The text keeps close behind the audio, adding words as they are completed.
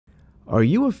Are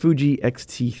you a Fuji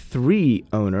XT3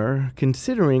 owner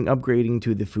considering upgrading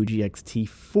to the Fuji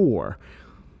XT4?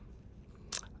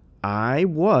 I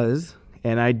was,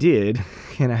 and I did,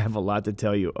 and I have a lot to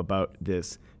tell you about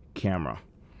this camera.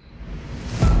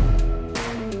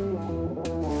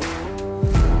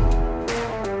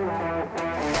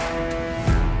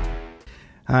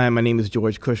 Hi, my name is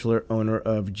George Kushler, owner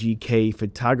of GK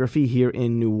Photography here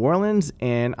in New Orleans,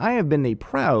 and I have been a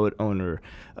proud owner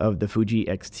of the Fuji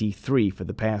XT3 for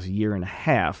the past year and a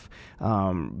half.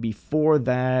 Before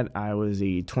that, I was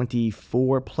a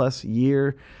 24-plus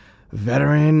year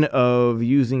veteran of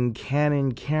using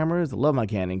Canon cameras. I love my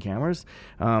Canon cameras.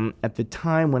 At the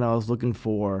time when I was looking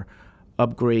for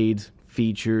upgrades,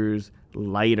 features,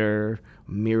 lighter,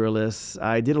 mirrorless,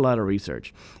 I did a lot of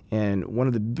research. And one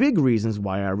of the big reasons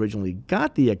why I originally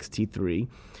got the XT3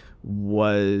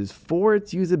 was for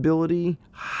its usability,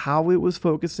 how it was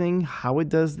focusing, how it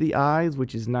does the eyes,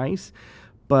 which is nice,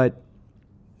 but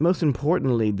most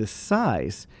importantly, the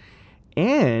size.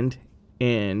 And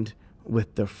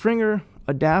with the Fringer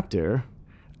adapter,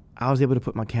 I was able to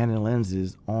put my Canon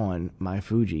lenses on my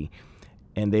Fuji,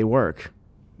 and they work.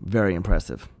 Very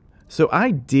impressive. So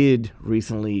I did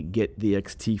recently get the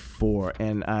XT4,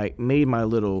 and I made my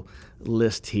little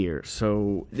list here.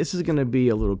 So this is going to be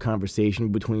a little conversation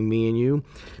between me and you,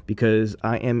 because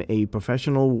I am a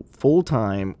professional,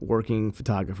 full-time working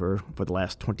photographer for the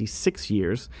last 26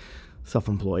 years,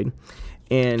 self-employed.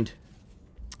 And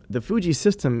the Fuji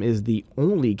system is the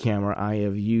only camera I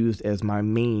have used as my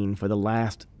main for the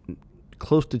last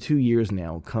close to 2 years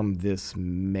now, come this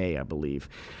May, I believe.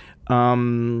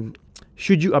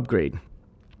 Should you upgrade?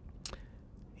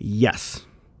 Yes.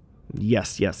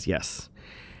 Yes.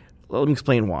 Let me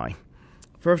explain why.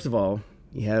 First of all,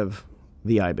 you have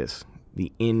the IBIS,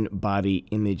 the in-body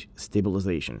image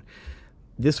stabilization.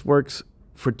 This works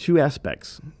for two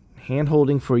aspects: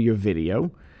 hand-holding for your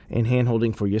video and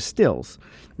hand-holding for your stills.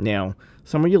 Now,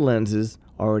 some of your lenses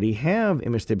already have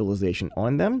image stabilization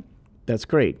on them. That's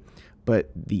great.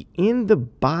 But the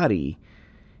in-the-body,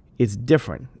 it's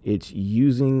different. It's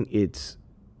using its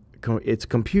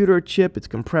computer chip, its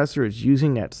compressor. It's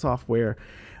using that software.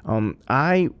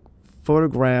 I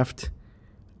photographed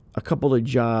a couple of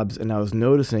jobs, and I was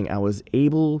noticing I was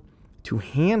able to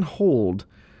hand-hold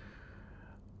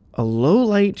a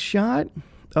low-light shot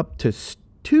up to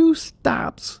 2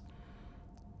 stops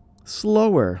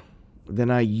slower than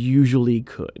I usually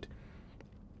could.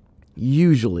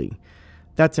 Usually.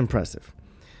 That's impressive.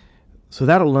 So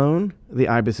that alone, the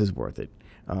IBIS is worth it.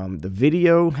 The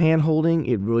video hand-holding,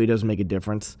 it really does make a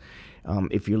difference.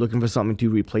 If you're looking for something to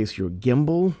replace your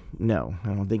gimbal, no. I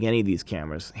don't think any of these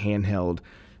cameras, handheld,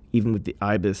 even with the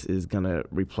IBIS, is going to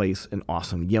replace an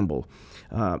awesome gimbal.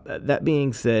 That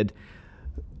being said,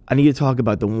 I need to talk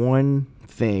about the one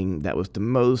thing that was the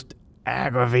most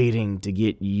aggravating to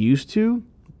get used to,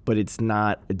 but it's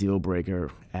not a deal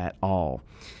breaker at all.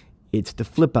 It's the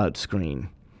flip-out screen.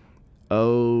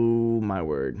 Oh, my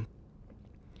word.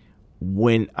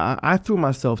 When I threw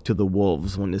myself to the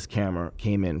wolves when this camera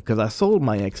came in, because I sold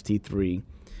my XT3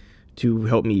 to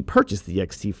help me purchase the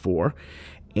XT4,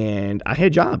 and I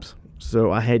had jobs.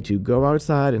 So I had to go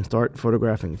outside and start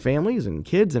photographing families and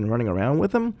kids and running around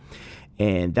with them.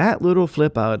 And that little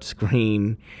flip-out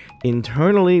screen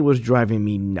internally was driving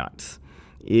me nuts.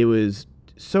 It was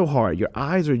so hard. Your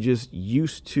eyes are just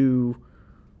used to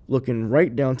looking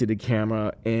right down to the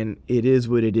camera, and it is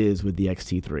what it is with the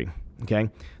XT3, okay?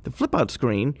 The flip-out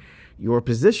screen, your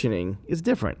positioning is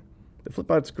different. The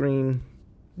flip-out screen,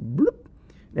 bloop.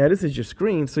 Now this is your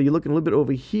screen, so you're looking a little bit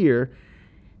over here,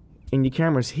 and your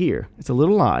camera's here. It's a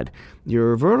little odd.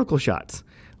 Your vertical shots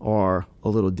are a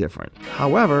little different.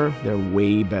 However, they're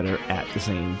way better at the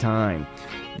same time.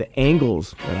 The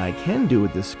angles that I can do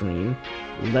with this screen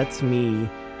lets me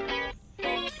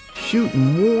shoot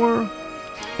more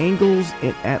angles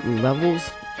and at levels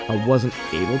I wasn't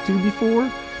able to before,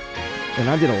 and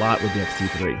I did a lot with the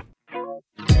XT3.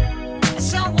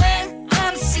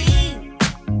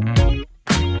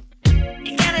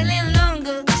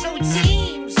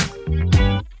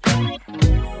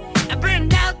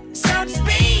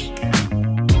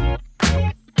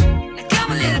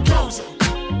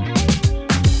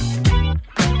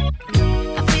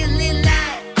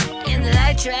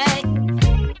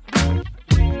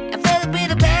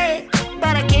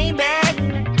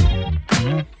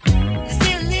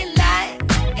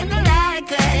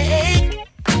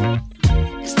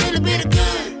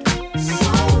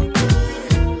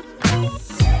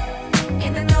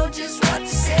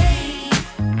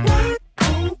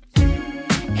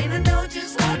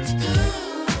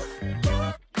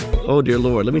 Oh dear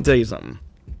Lord, let me tell you something.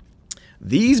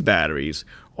 These batteries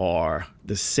are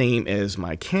the same as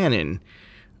my Canon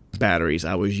batteries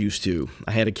I was used to.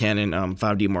 I had a Canon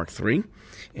 5D Mark III,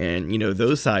 and you know,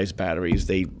 those size batteries,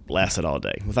 they lasted all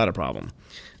day without a problem.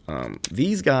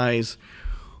 These guys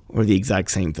are the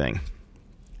exact same thing.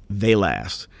 They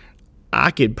last.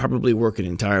 I could probably work an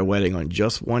entire wedding on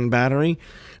just one battery,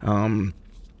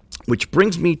 which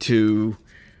brings me to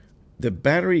the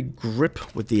battery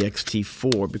grip with the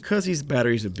XT4. Because these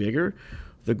batteries are bigger,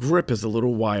 the grip is a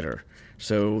little wider.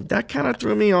 So that kind of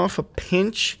threw me off a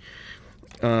pinch.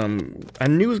 I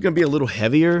knew it was going to be a little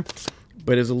heavier,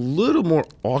 but it's a little more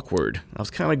awkward. I was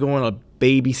kind of going a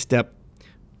baby step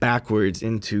backwards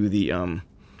into the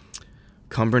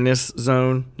cumberness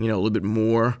zone, you know, a little bit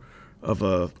more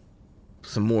of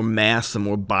some more mass, some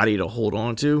more body to hold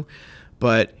on to.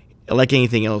 But like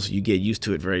anything else, you get used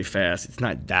to it very fast. It's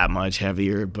not that much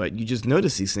heavier, but you just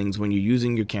notice these things when you're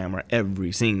using your camera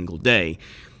every single day.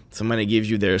 Somebody gives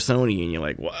you their Sony and you're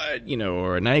like, what? You know,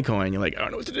 or a Nikon and you're like, I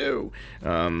don't know what to do.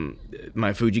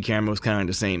 My Fuji camera was kind of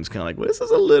the same. It's kind of like, well, this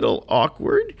is a little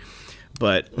awkward.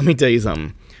 But let me tell you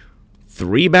something.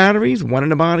 3 batteries, 1 in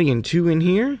the body and 2 in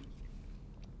here.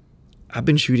 I've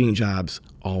been shooting jobs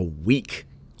all week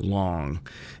long,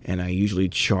 and I usually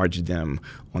charge them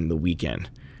on the weekend.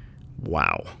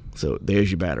 Wow. So there's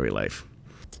your battery life.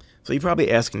 So you're probably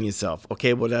asking yourself,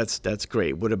 okay, well, that's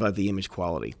great. What about the image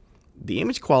quality? The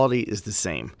image quality is the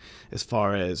same as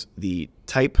far as the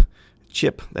type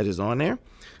chip that is on there,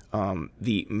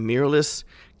 the mirrorless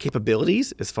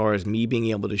capabilities as far as me being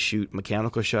able to shoot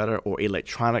mechanical shutter or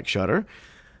electronic shutter.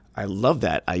 I love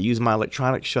that. I use my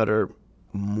electronic shutter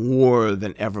more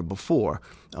than ever before.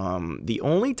 The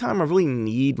only time I really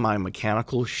need my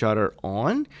mechanical shutter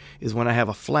on is when I have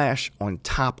a flash on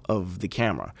top of the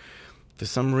camera. For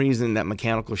some reason, that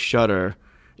mechanical shutter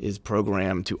is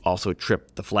programmed to also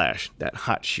trip the flash, that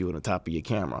hot shoe on the top of your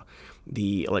camera.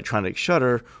 The electronic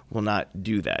shutter will not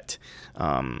do that.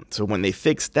 So when they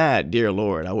fix that, dear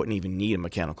Lord, I wouldn't even need a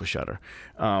mechanical shutter.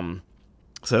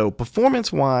 So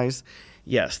performance-wise,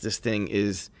 yes, this thing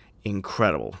is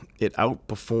incredible. It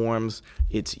outperforms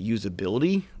its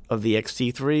usability of the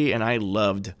XT3, and I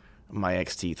loved my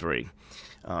XT3.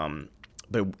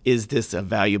 But is this a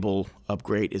valuable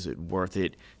upgrade? Is it worth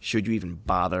it? Should you even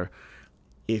bother?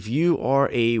 If you are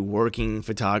a working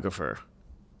photographer,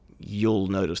 you'll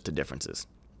notice the differences.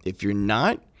 If you're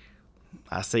not,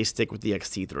 I say stick with the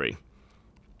XT3.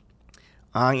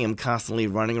 I am constantly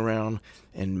running around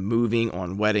and moving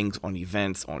on weddings, on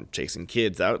events, on chasing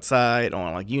kids outside,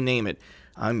 on like you name it.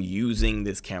 I'm using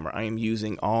this camera. I am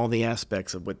using all the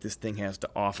aspects of what this thing has to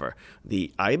offer.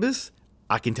 The IBIS,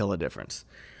 I can tell a difference.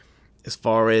 As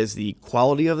far as the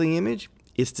quality of the image,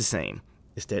 it's the same.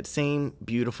 It's that same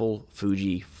beautiful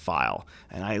Fuji file.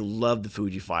 And I love the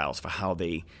Fuji files for how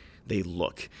they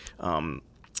look.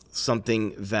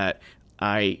 Something that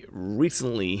I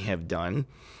recently have done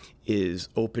is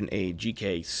open a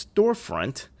GK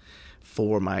storefront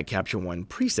for my Capture One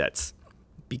presets,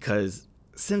 because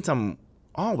since I'm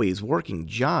always working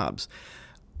jobs,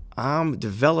 I'm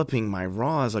developing my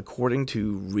RAWs according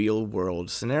to real world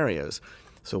scenarios.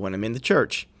 So when I'm in the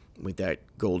church with that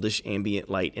goldish ambient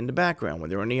light in the background, when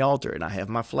they're on the altar and I have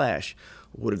my flash,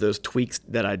 what are those tweaks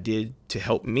that I did to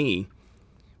help me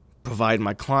provide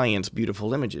my clients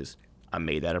beautiful images? I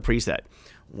made that a preset.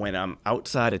 When I'm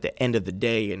outside at the end of the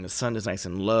day and the sun is nice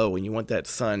and low and you want that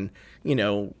sun, you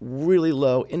know, really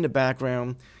low in the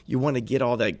background, you want to get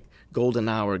all that golden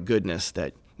hour goodness,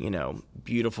 that, you know,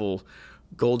 beautiful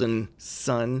golden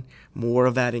sun, more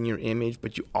of that in your image,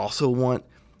 but you also want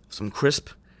some crisp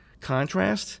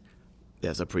contrast,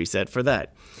 there's a preset for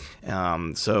that.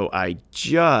 So I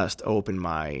just opened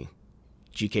my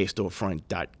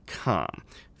gkstorefront.com.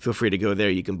 Feel free to go there.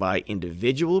 You can buy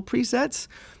individual presets,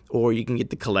 or you can get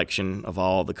the collection of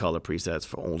all the color presets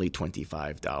for only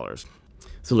 $25.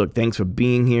 So look, thanks for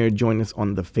being here. Join us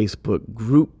on the Facebook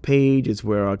group page. It's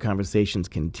where our conversations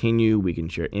continue. We can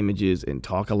share images and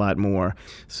talk a lot more.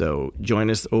 So join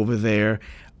us over there.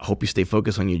 I hope you stay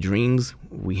focused on your dreams.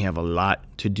 We have a lot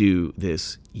to do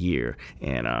this year.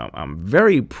 And I'm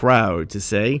very proud to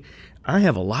say I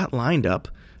have a lot lined up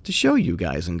to show you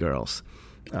guys and girls.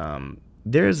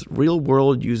 There's real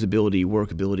world usability,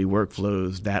 workability,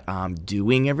 workflows that I'm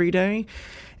doing every day.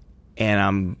 And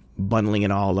I'm bundling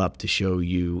it all up to show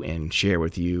you and share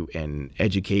with you and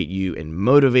educate you and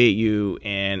motivate you.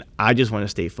 And I just want to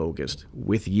stay focused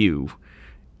with you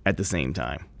at the same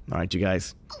time. All right, you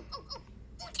guys?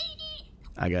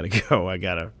 I gotta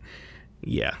go.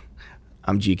 Yeah.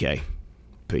 I'm GK.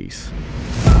 Peace.